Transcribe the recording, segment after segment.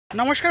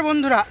नमस्कार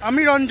बंधुरा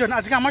आमी रंजन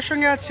आज के आमार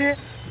संगे आछे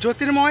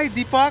ज्योतिर्मय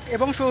दीपक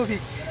एवं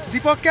सौभिक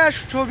दीपक के और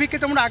सौभिक के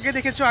तोमरा आगे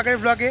देखेछो आगेर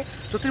ब्लगे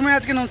ज्योतिर्मय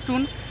आज के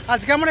नतून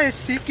आज के आमरा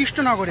एसेछि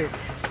कृष्णनगरे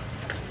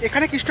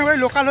एखाने कृष्णनगरे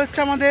लोकल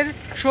होच्छे आमादेर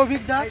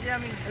सौभिक दा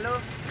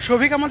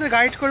सौभिक आमादेर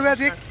गाइड करबे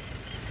आज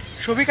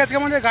सौभिक आज के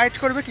आमादेर गाइड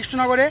करबे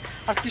कृष्णनगरे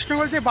और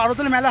कृष्णनगरे जे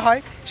बारोदल मेला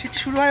हय सेटी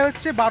शुरू हय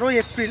होच्छे 12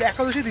 एप्रिल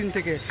एकादशी दिन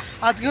थेके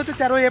आज के होच्छे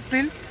 13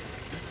 एप्रिल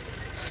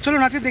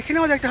चलुन आज देखे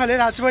नेওয়া যাক তাহলে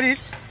রাজবাড়ির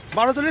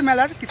বারোদলের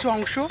মেলার কিছু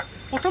অংশ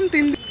प्रथम 3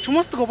 दिन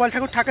समस्त गोपाल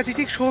ठाकुर ठाकुर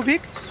ठीक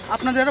सौभिक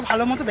আপনাদের আরো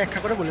ভালো মতো ব্যাখ্যা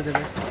করে বলে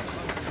দেবে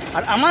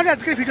আর আমার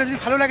আজকের ভিডিও যদি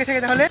ভালো লাগে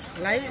থাকে তাহলে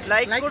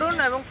লাইক করুন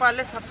এবং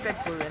পারলে সাবস্ক্রাইব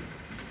করবেন।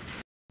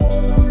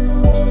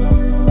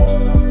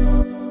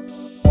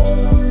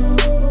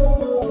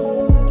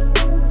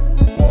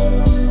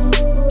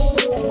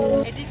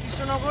 এটি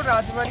কৃষ্ণনগর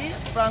রাজবাড়ির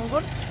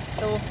প্রাঙ্গণ।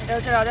 তো এটা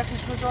হচ্ছে রাজা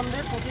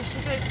কৃষ্ণচন্দ্রের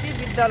প্রতিষ্ঠিত একটি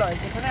বিদ্যালয়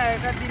যেখানে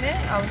আগেকার দিনে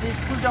আমাদের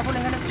স্কুল যখন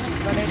এখানে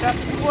মানে এটা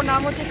পূর্ব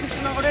নাম হচ্ছে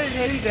কৃষ্ণনগরের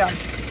রেল গ্রাম।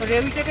 তো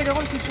রেল থেকে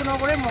যখন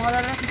কৃষ্ণনগরে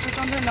মহারাজা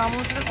কৃষ্ণচন্দ্রের নাম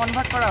অনুসারে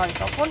কনভার্ট করা হয়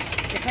তখন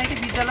এখানে একটি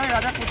বিদ্যালয়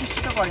রাজা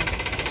প্রতিষ্ঠিত করেন।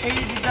 সেই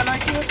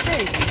বিদ্যালয়টি হচ্ছে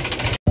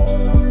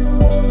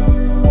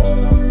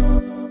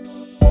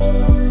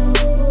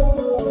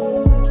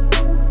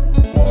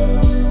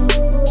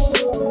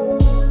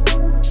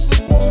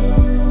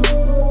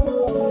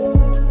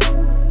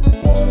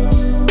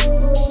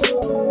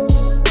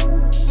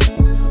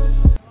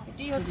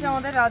এটি হচ্ছে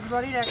আমাদের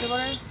রাজবাড়ির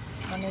একেবারে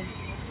মানে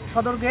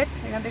সদর গেট।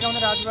 এখান থেকে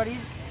আমাদের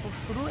রাজবাড়ির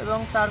শুরু এবং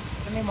তার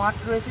মাঠ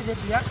রয়েছে যে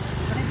বিরাট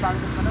এখানে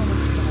বারোদল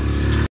অনুষ্ঠিত হয়।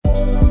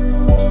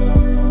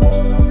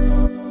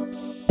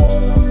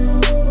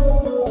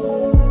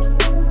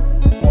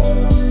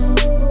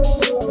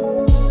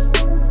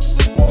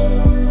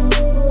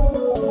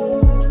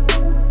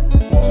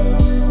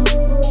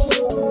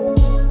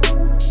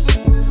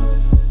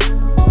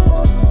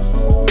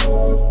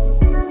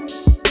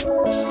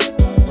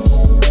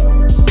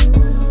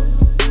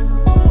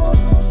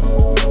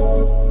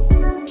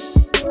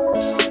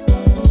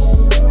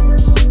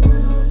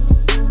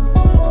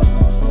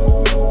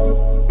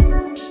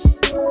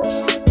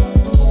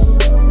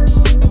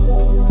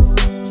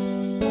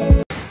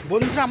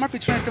 বন্ধুরা আমার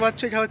পিছনে দেখতে পাচ্ছ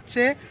এটা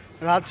হচ্ছে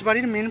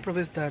রাজবাড়ির মেন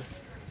প্রবেশদ্বার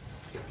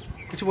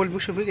কিছু বলবো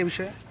সৌভিক এই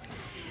বিষয়ে।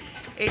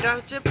 এটা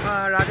হচ্ছে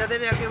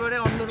রাজাদের একেবারে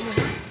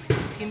অন্দরমহল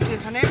কিন্তু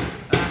এখানে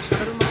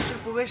সাধারণ মানুষের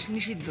প্রবেশ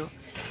নিষিদ্ধ।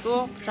 তো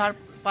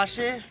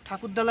চারপাশে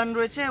ঠাকুর দালান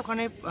রয়েছে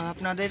ওখানে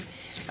আপনাদের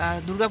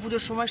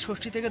দুর্গাপুজোর সময়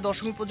ষষ্ঠী থেকে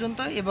দশমী পর্যন্ত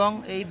এবং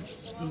এই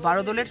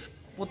বারোদলের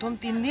প্রথম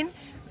 3 দিন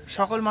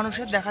সকল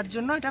মানুষের দেখার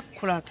জন্য এটা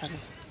খোলা থাকে।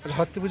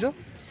 জগদ্ধাত্রী পুজো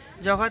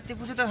জগদ্ধাত্রী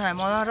পুজো তো হ্যাঁ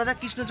মহারাজা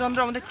কৃষ্ণচন্দ্র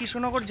আমাদের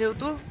কৃষ্ণনগর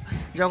যেহেতু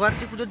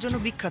জগদ্ধাত্রী পুজোর জন্য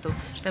বিখ্যাত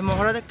তাই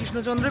মহারাজা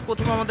কৃষ্ণচন্দ্রের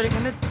প্রথম আমাদের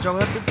এখানে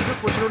জগদ্ধাত্রী পুজোর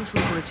প্রচলন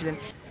শুরু করেছিলেন।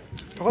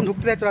 তখন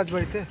ঢুকতে দেয় তো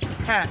রাজবাড়িতে?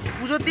 হ্যাঁ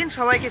পুজোর দিন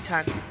সবাইকে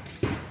ছাড়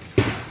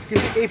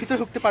কিন্তু এই ভিতরে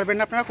ঢুকতে পারবেন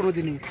না আপনারা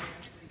কোনোদিনই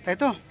তাই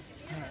তো?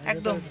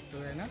 একদম।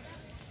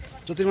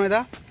 জ্যোতির্ময়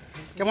দা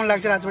কেমন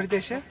লাগছে রাজবাড়িতে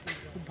এসে?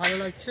 খুব ভালো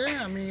লাগছে।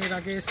 আমি এর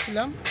আগে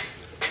এসেছিলাম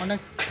অনেক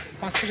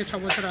 5 থেকে 6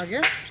 বছর আগে।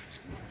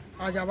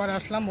 আজ আবার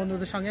আসলাম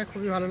বন্ধুদের সঙ্গে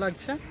খুবই ভালো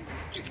লাগছে।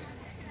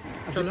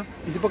 চলো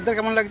দীপকদার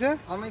কেমন লাগছে?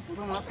 আমি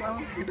প্রথম আসলাম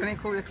এটা নিয়ে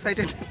খুব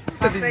এক্সাইটেড।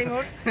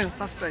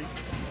 First time.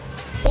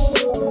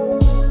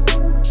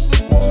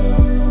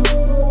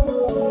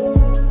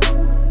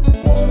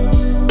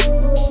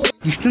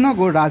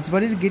 কৃষ্ণনগর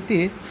রাজবাড়ির গেটে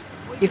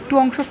একটু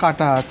অংশ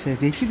কাটা আছে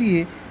যেটি দিয়ে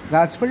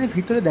রাজবাড়ির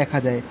ভিতরে দেখা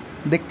যায়।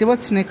 দেখতে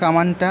পাচ্ছেন এই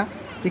কামানটা,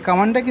 এই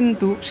কামানটা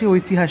কিন্তু সেই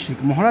ঐতিহাসিক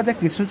মহারাজা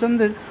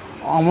কৃষ্ণচন্দ্রের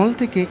আমল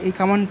থেকে এই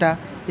কামানটা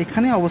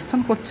এখানে অবস্থান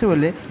করছে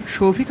বলে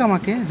সৌভিক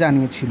আমাকে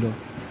জানিয়েছিল।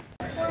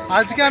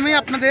 আজকে আমি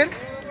আপনাদের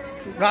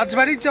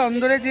রাজবাড়ির যে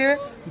অন্দরে যে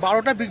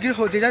 12টা বিগ্রহ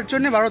যেটার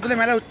জন্য বারোদলের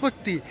মেলার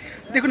উৎপত্তি,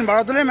 দেখুন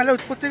বারোদলের মেলার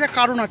উৎপত্তির একটা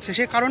কারণ আছে,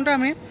 সেই কারণটা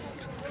আমি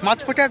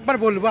মাঝপথে একবার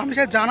বলবো। আমি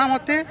সেটা জানা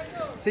মতে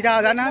যেটা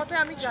জানা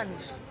আমি জানি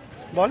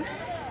বল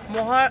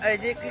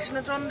যে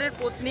কৃষ্ণচন্দ্রের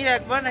পত্নীর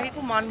একবার নাকি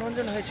খুব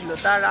মানভঞ্জন হয়েছিল।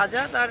 তার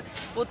রাজা তার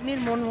পত্নীর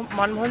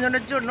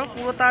মানভঞ্জনের জন্য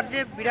পুরো তার যে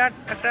বিরাট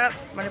একটা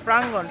মানে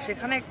প্রাঙ্গণ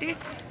সেখানে একটি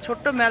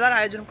ছোট্ট মেলার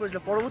আয়োজন করেছিল।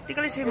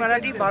 পরবর্তীকালে সেই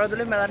মেলাটি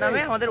বারোদলের মেলা নামে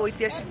আমাদের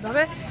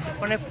ঐতিহাসিকভাবে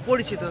মানে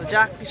পরিচিত,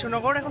 যা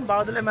কৃষ্ণনগর এখন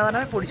বারোদলের মেলা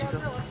নামে পরিচিত।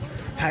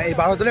 হ্যাঁ এই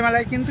বারোদলের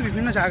মেলায় কিন্তু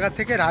বিভিন্ন জায়গা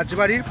থেকে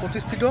রাজবাড়ির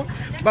প্রতিষ্ঠিত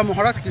বা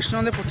মহারাজ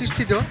কৃষ্ণচন্দ্রের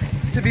প্রতিষ্ঠিত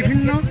যে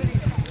বিভিন্ন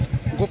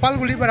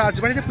গোপালগুলি বা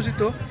রাজবাড়িতে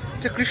পূজিত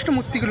যে কৃষ্ণ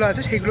মূর্তিগুলো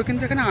আছে সেইগুলো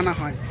কিন্তু এখানে আনা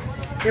হয়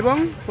এবং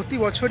প্রতি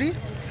বছরই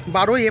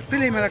 12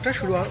 এপ্রিল এই মেলাটা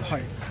শুরু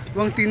হয়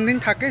এবং 3 দিন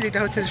থাকে, যেটা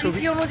হচ্ছে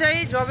ছবি অনুযায়ী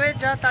যবে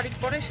যা তারিখ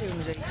পড়ে সেই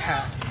অনুযায়ী।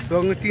 হ্যাঁ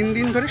এবং 3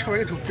 দিন ধরে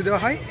সবাইকে ঢুকতে দেওয়া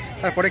হয়,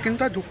 তারপরে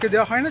কিন্তু আর ঢুকতে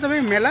দেওয়া হয় না, তবে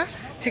মেলা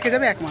থেকে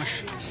যাবে 1 মাস।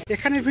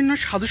 এখানে বিভিন্ন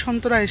সাধু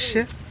সন্তরা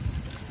এসছে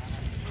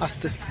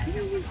আসতে,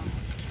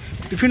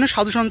 বিভিন্ন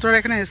সাধু সন্তরা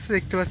এখানে এসছে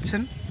দেখতে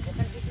পাচ্ছেন।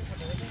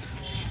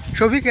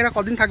 সৌভিক এরা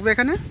কদিন থাকবে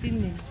এখানে? 3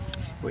 দিন।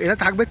 এরা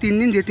থাকবে 3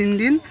 দিন, যে 3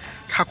 দিন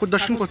ঠাকুর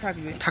দর্শন করতে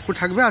ঠাকুর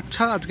থাকবে।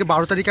 আচ্ছা আজকে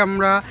 12 তারিখে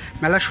আমরা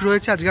মেলা শুরু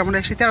হয়েছে, আজকে আমরা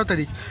এসেছি 13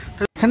 তারিখ।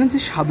 তো এখানে যে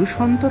সাধু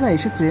সন্তরা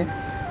এসেছে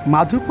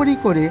মাধুকরী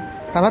করে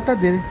তারা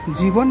তাদের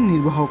জীবন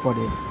নির্বাহ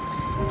করে।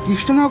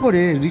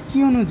 কৃষ্ণনগরের রীতি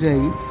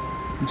অনুযায়ী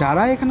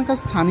যারা এখানকার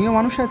স্থানীয়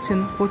মানুষ আছেন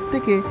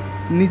প্রত্যেকে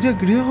নিজ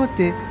গৃহ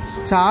হতে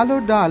চাল ও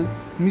ডাল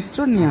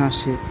মিশ্রণ নিয়ে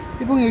আসে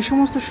এবং এই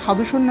সমস্ত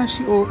সাধু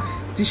সন্ন্যাসী ও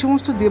যে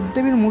সমস্ত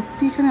দেবদেবীর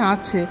মূর্তি এখানে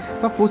আছে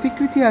বা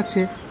প্রতিকৃতি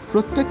আছে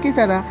প্রত্যেককে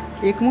তারা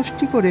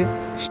একমুষ্টি করে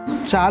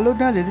চাল ও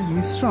ডালের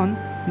মিশ্রণ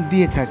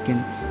দিয়ে থাকেন।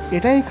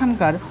 এটাই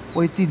এখানকার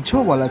ঐতিহ্য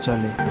বলা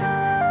চলে।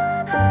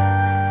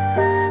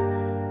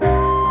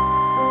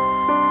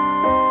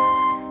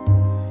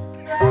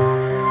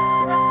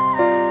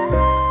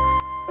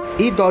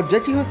 এই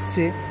দরজাটি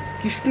হচ্ছে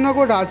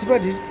কৃষ্ণনগর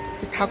রাজবাড়ির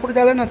যে ঠাকুর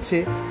দালান আছে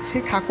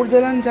সেই ঠাকুর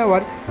দালান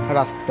যাওয়ার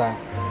রাস্তা।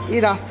 এই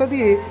রাস্তা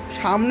দিয়ে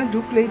সামনে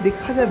ঢুকলেই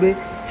দেখা যাবে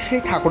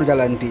সেই ঠাকুর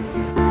দালানটি।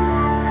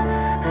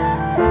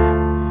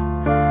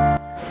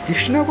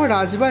 কৃষ্ণনগর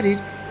রাজবাড়ির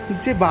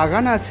যে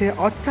বাগান আছে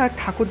অর্থাৎ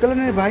ঠাকুর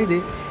দালানের বাইরে,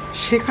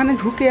 সেখানে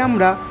ঢুকে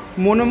আমরা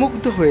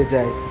মনোমুগ্ধ হয়ে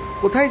যাই,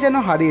 কোথায় যেন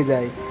হারিয়ে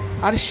যায়।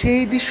 আর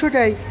সেই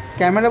দৃশ্যটাই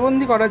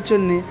ক্যামেরাবন্দি করার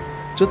জন্যে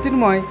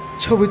জ্যোতির্ময়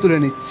ছবি তুলে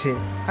নিচ্ছে,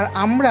 আর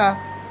আমরা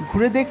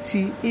ঘুরে দেখছি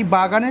এই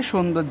বাগানের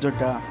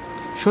সৌন্দর্যটা।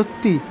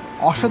 সত্যি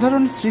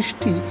অসাধারণ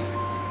সৃষ্টি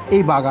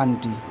এই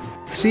বাগানটি।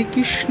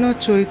 শ্রীকৃষ্ণ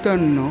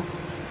চৈতন্য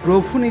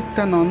প্রভু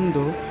নিত্যানন্দ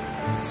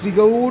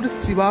শ্রীগৌর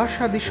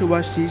শ্রীবাসাদি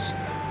সুবাসিস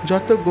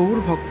যত গৌর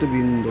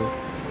ভক্তবৃন্দ,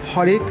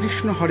 হরে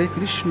কৃষ্ণ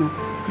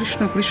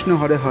কৃষ্ণ কৃষ্ণ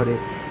হরে হরে,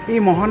 এই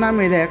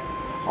মহানামের এক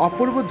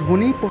অপূর্ব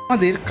ধ্বনি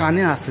আমাদের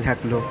কানে আসতে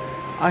থাকলো।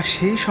 আর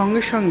সেই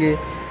সঙ্গে সঙ্গে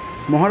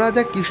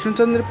মহারাজা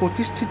কৃষ্ণচন্দ্রের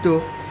প্রতিষ্ঠিত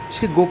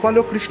সেই গোপাল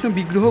ও কৃষ্ণ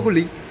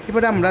বিগ্রহগুলি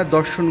এবারে আমরা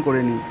দর্শন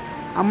করে নিই।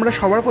 আমরা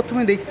সবার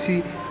প্রথমে দেখছি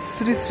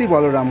শ্রী শ্রী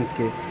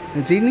বলরামকে,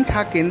 যিনি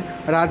থাকেন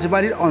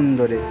রাজবাড়ির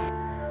অন্দরে।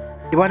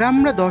 এবারে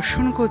আমরা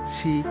দর্শন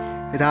করছি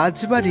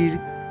রাজবাড়ির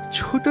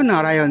ছোট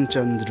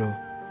নারায়ণচন্দ্র।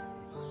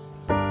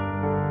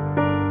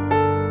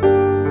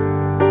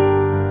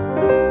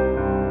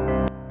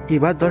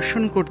 এবার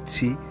দর্শন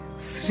করছি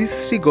শ্রী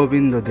শ্রী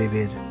গোবিন্দ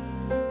দেবের,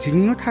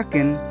 যিনিও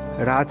থাকেন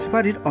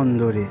রাজবাড়ির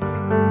অন্দরে।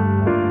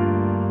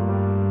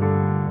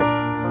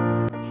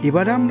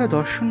 এবার আমরা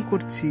দর্শন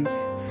করছি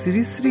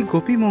শ্রী শ্রী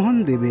গোপীমোহন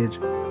দেবের।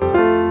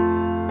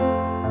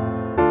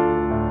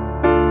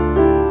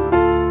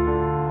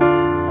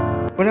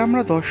 এবার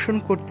আমরা দর্শন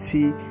করছি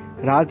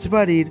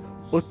রাজবাড়ির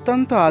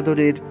অত্যন্ত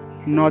আদরের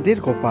নদের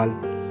গোপাল,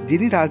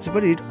 যিনি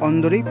রাজবাড়ির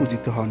অন্দরেই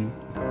পূজিত হন।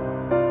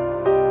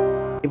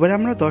 এবার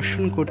আমরা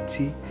দর্শন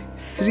করছি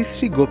শ্রী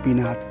শ্রী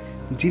গোপীনাথ,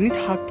 যিনি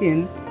থাকেন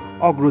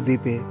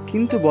অগ্রদ্বীপে,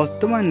 কিন্তু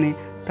বর্তমানে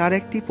তার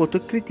একটি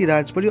প্রতিকৃতি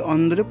রাজবাড়ির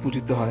অন্দরে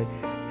পূজিত হয়।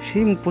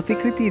 সেই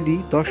প্রতিকৃতিরই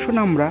দর্শন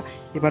আমরা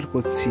এবার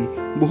করছি।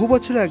 বহু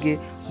বছর আগে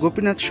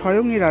গোপীনাথ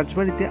স্বয়ং এই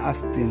রাজবাড়িতে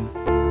আসতেন।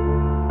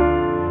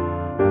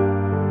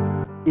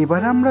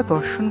 এবার আমরা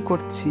দর্শন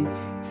করছি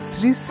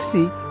শ্রী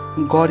শ্রী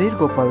গড়ের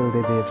গোপাল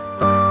দেবের।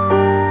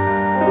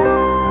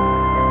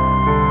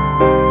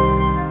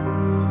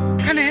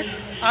 এখানে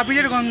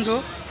আবিরের গন্ধ,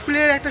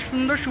 ফুলের একটা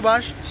সুন্দর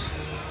সুবাস,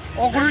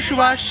 অগরুর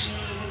সুবাস,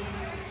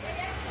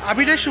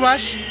 আবিরের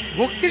সুবাস,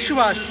 ভক্তির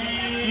সুবাস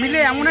মিলে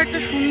এমন একটা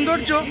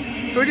সৌন্দর্য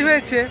তৈরি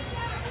হয়েছে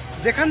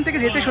যেখান থেকে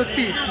যেতে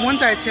সত্যি মন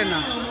চাইছে না।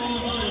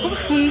 খুব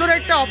সুন্দর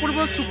একটা অপূর্ব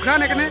সুঘ্রাণ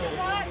এখানে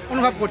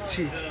অনুভব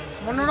করছি।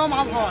 মনোরম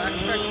আবহাওয়া,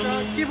 একটা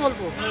কি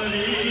বলবো,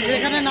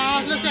 এখানে না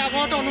আসলে সে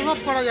আবহাওয়াটা অনুভব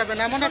করা যাবে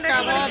না, এমন একটা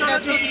আবহাওয়া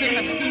কাজ করছে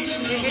এখানে।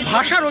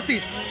 ভাষার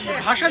অতীত,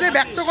 ভাষা দিয়ে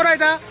ব্যক্ত করা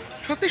এটা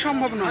সত্যি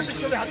সম্ভব নয়।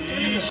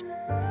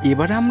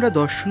 এবার আমরা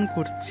দর্শন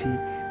করছি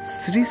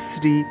শ্রী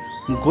শ্রী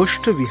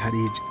গোষ্ঠ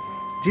বিহারীর,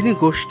 যিনি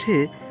গোষ্ঠে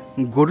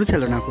গরু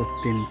চালনা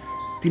করতেন,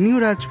 তিনিও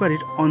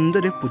রাজবাড়ির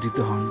অন্দরে পূজিত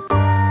হন।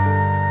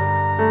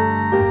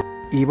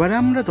 এবার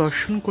আমরা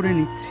দর্শন করে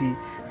নিচ্ছি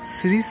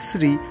শ্রী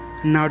শ্রী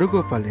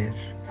নারুগোপালের।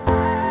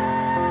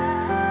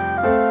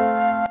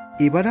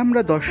 এবার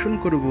আমরা দর্শন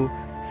করব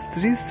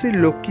শ্রী শ্রী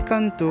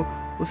লক্ষ্মীকান্ত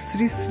ও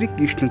শ্রী শ্রী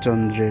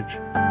কৃষ্ণচন্দ্রের।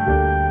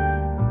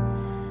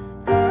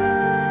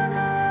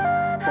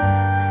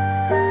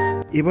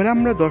 এবার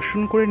আমরা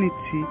দর্শন করে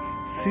নিচ্ছি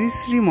শ্রী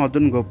শ্রী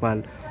মদন গোপাল,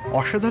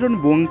 অসাধারণ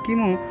বঙ্কিম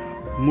ও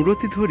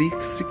মূরতিধরী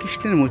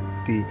শ্রীকৃষ্ণের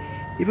মূর্তি,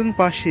 এবং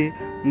পাশে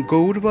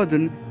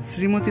গৌরবদন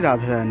শ্রীমতী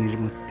রাধারানীর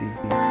মূর্তি।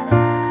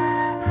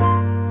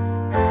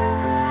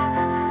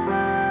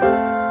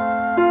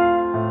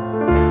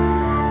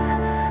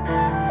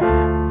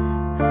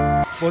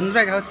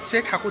 বন্ধুরা, এটা হচ্ছে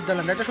ঠাকুর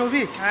দালান, তাই তো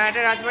সৌভিক? হ্যাঁ,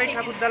 এটা রাজবাড়ির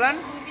ঠাকুর দালান।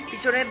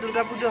 পিছনে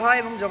দুর্গাপুজো হয়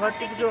এবং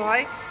জগদ্ধাত্রী পুজো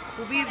হয়,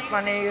 খুবই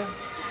মানে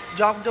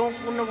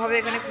জমজমকপূর্ণভাবে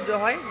এখানে পুজো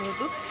হয়।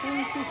 যেহেতু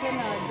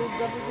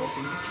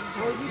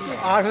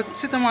আর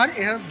হচ্ছে তোমার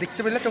এখানে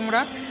দেখতে পেলে তোমরা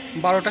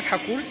 12টা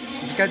ঠাকুর,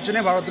 যেটার জন্য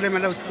বারোদলের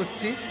মেলা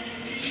উৎপত্তি।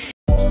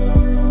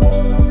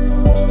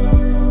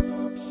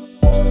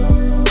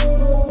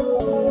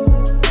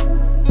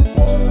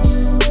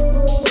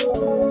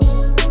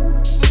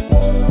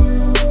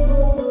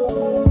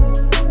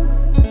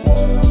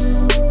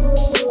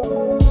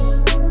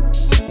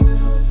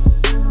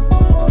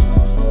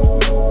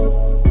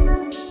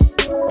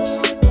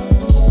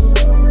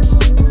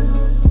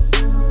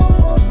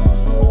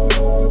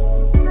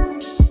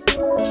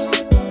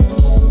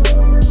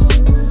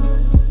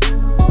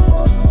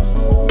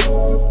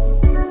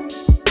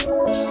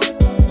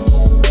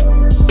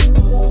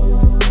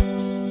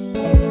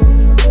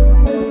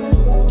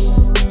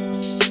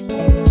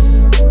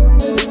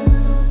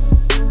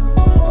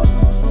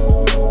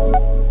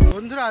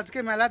 আজকে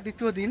মেলার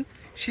দ্বিতীয় দিন,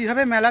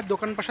 সেইভাবে মেলার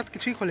দোকান পাশাত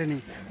কিছুই খোলেনি,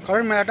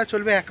 কারণ মেলাটা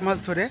চলবে 1 মাস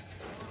ধরে।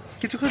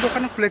 কিছু কিছু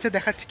দোকান খুলেছে,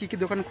 দেখাচ্ছি কী কী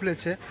দোকান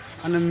খুলেছে।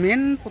 মানে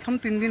মেন প্রথম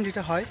 3 দিন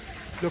যেটা হয়,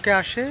 লোকে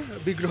আসে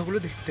বিগ্রহগুলো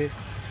দেখতে,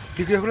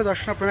 বিগ্রহগুলো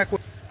দর্শন আপনারা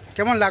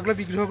কেমন লাগলো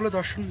বিগ্রহগুলো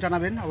দর্শন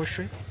জানাবেন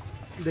অবশ্যই।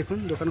 দেখুন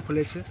দোকান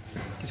খুলেছে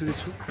কিছু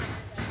কিছু।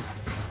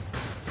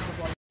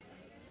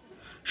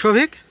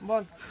 সৌভিক,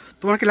 বল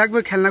তোমার কি লাগবে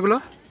খেলনাগুলো?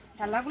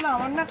 খেলাগুলো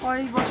আমার না,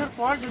 কয়েক বছর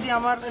পর যদি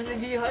আমার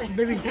বিয়ে হয়,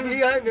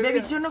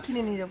 বেবির জন্য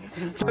কিনে নিয়ে যাবো।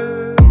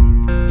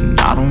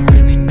 I don't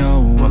really know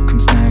what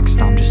comes next.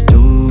 I'm just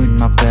doing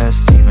my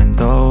best, even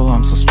though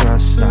I'm so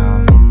stressed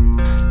out.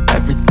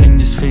 Everything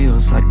just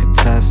feels like a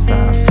test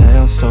that I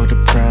fail, so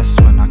depressed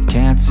when I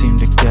can't seem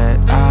to get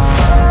out.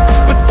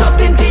 But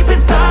something deep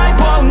inside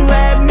won't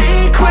let me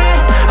quit.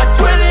 I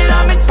swear that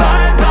I'm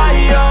inspired by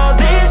all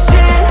this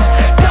shit.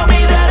 Tell me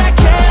that I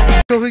can't.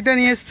 সৌভিকদা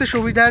নিয়ে এসছে,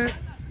 সৌভিকদার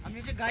আমি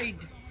হচ্ছে guide,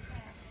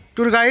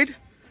 tour guide.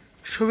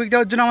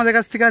 সৌভিকদার জন্য আমাদের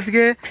কাছ থেকে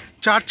আজকে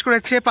charge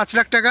করেছে 5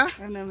 লাখ টাকা।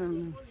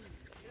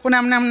 কোন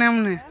এমনে এমনে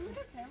এমনে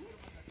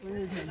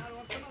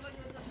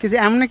কি যে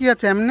এমনে কি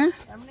আছে? এমনে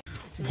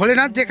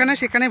ভোলেনাথ যেখানে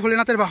সেখানে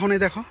ভোলেনাথের বাহনে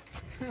দেখো,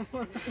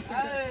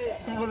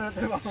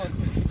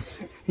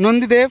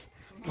 নন্দীদেব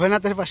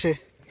ভোলেনাথের পাশে।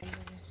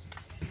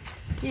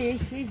 এই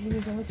সেই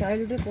জিনিস আমরা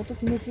চাইল্ডহুডে কত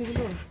কিনেছি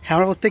এগুলো। হ্যাঁ,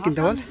 আমরা প্রত্যেক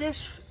কিনতে বল,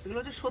 এগুলো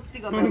হচ্ছে সত্যি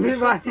কথা,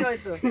 সত্যি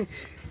হয়তো।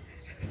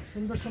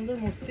 সুন্দর সুন্দর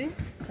মূর্তি,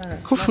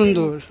 খুব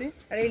সুন্দর।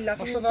 আর এই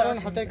অসাধারণ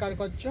হাতের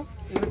কারুকার্য।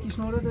 এগুলো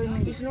কৃষ্ণনগরের তৈরি,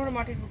 কৃষ্ণনগরের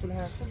মাটির পুতুল।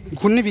 হ্যাঁ,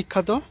 ঘূর্ণি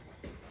বিখ্যাত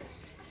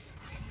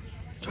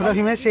ছোট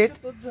ভীমের সেট,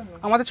 তোর জন্য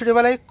আমাদের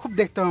ছোটবেলায় খুব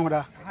দেখতাম আমরা।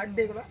 হার্ড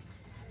ডে এগুলো।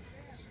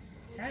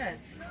 হ্যাঁ,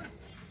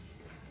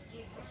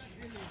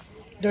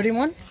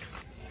 ডোরিমন,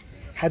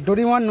 হ্যাঁ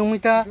ডোরিমন,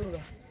 নমিতা,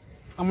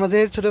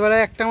 আমাদের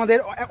ছোটবেলায় একটা আমাদের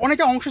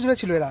অনেকটা অংশ জুড়ে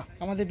ছিল এরা।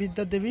 আমাদের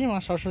বিদ্যার দেবী মা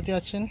সরস্বতী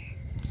আছেন,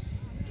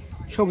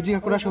 সবজি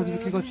কাকুরা সবজি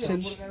বিক্রি করছেন।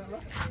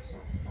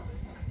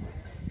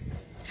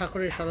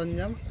 ঠাকুরের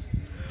সরঞ্জাম,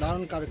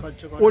 দারুণ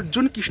কারুকার্য করা।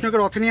 অর্জুন কৃষ্ণকে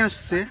রথে নিয়ে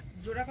আসছে,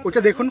 ওটা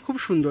দেখুন খুব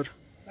সুন্দর।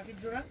 পাখির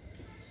জোড়া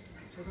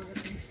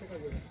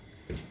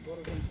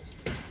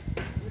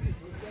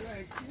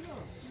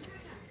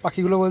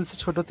পাখিগুলো বলছে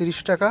ছোট 30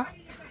 টাকা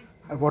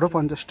আর বড়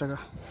 50 টাকা।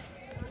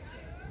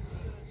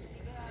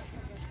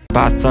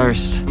 By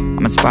thirst,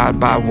 I'm inspired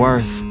by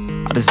worth.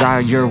 I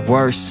desire your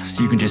worst, so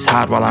you can just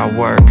hide while I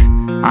work.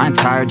 I ain't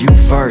tired, you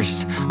first.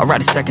 I'll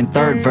write a second,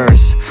 third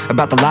verse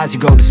about the lies you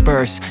go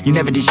disperse. You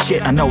never did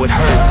shit, I know it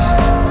hurts.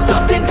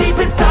 Something deep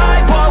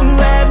inside won't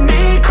let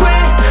me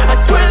quit. I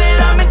swear that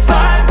I'm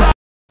inspired by.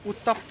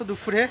 উত্তপ্ত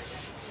দুপুরে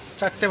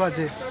 4টে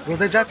বাজে,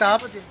 রোদের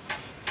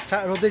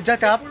যা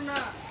তাপ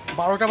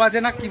 12টা বাজে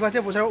না কি বাজে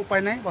বোঝার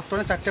উপায় নেই,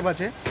 বর্তমানে 4টে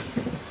বাজে।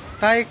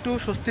 তাই একটু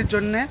স্বস্তির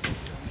জন্যে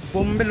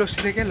বোম্বে লস্যি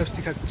থেকে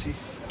লস্যি খাচ্ছি,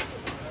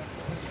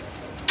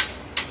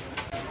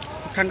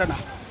 ঠান্ডা না,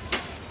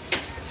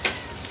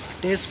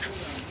 টেস্ট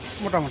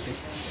মোটামুটি।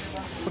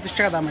 25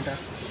 টাকা দাম এটা।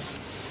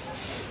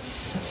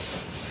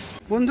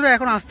 বন্ধুরা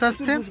এখন আস্তে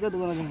আস্তে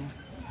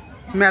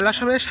মেলা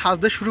সবে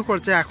সাজতে শুরু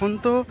করছে। এখন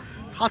তো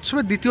আজ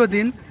সবে দ্বিতীয়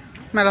দিন,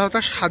 মেলা হয়তো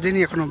সাজেনি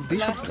এখন অবধি।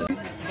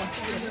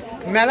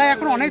 মেলায়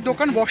এখন অনেক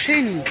দোকান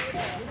বসেইনি,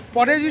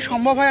 পরে যদি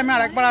সম্ভব হয় আমি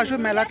আরেকবার আসবো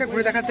মেলাকে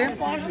ঘুরে দেখাতে।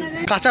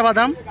 কাঁচা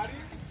বাদাম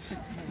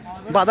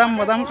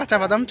কাঁচা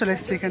বাদাম চলে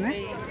এসছে এখানে।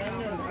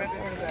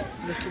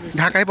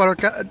 ঢাকায়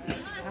পরোটা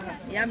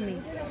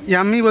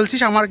ইয়াম্মি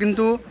বলছিস, আমার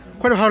কিন্তু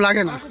খুব ভালো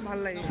লাগে না।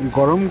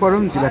 গরম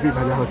গরম জিলাপি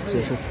ভাজা হচ্ছে,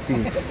 সত্যি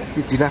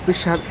জিলাপির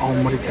স্বাদ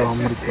অমৃত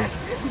অমৃত।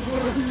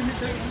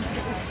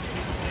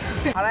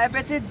 হারায়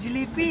পেয়েছে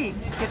জিলিপি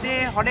খেতে,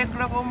 অনেক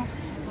রকম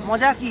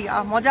মজা কি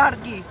মজা আর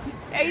কি,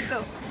 এই তো।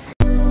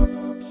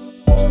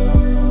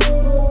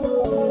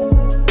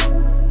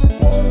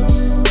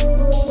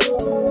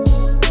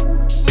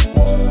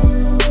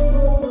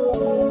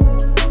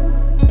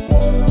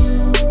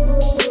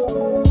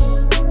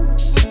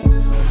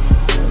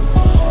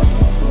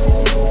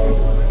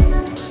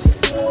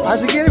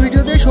 আজকের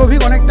ভিডিওতে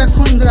সৌভিক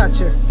অনেকটাক্ষণ ধরে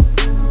আছে,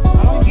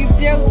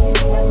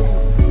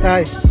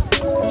 তাই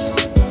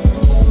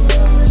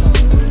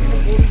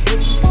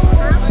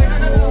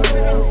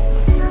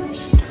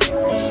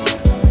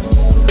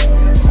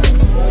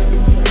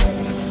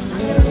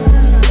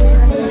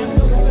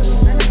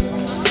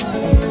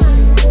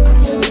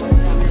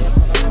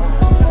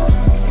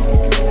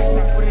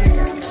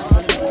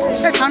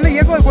ঠান্ডা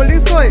ইয়ে কর, কোল্ড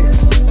ড্রিঙ্কস কই,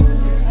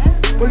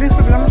 কোল্ড ড্রিঙ্কস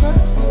কই পেলাম তো।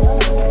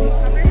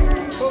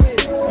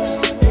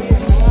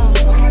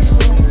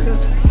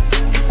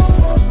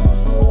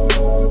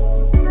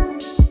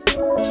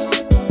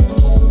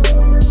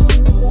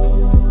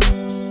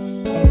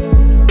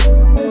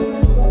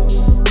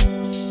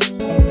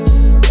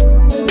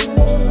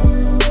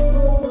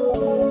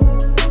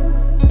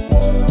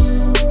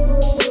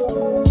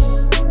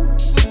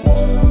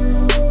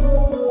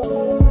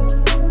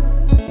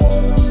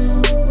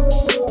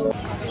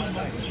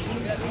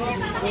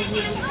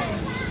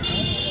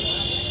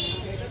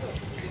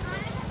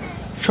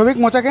 সৌভিক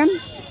মোচা কেন?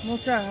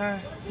 মোচা, হ্যাঁ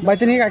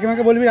বাড়িতে নিয়ে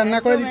কাকিমাকে বলবি রান্না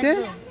করে দিতে।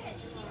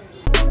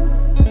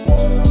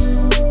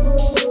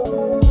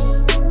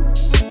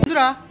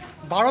 বন্ধুরা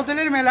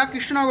বারোদলের মেলা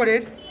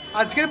কৃষ্ণনগরের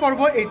আজকের পর্ব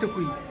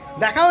এইটুকুই।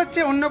 দেখা হচ্ছে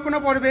অন্য কোনো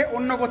পর্বে,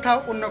 অন্য কোথাও,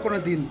 অন্য কোনো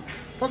দিন।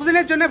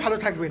 ততদিনের জন্য ভালো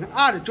থাকবেন।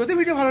 আর যদি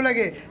ভিডিও ভালো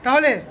লাগে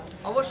তাহলে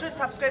অবশ্যই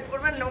সাবস্ক্রাইব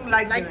করবেন এবং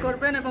লাইক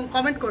করবেন এবং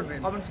কমেন্টস করবেন।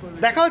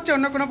 দেখা হচ্ছে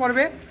অন্য কোনো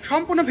পর্বে।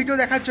 সম্পূর্ণ ভিডিও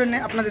দেখার জন্য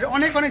আপনাদের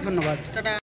অনেক অনেক ধন্যবাদ। টাটা।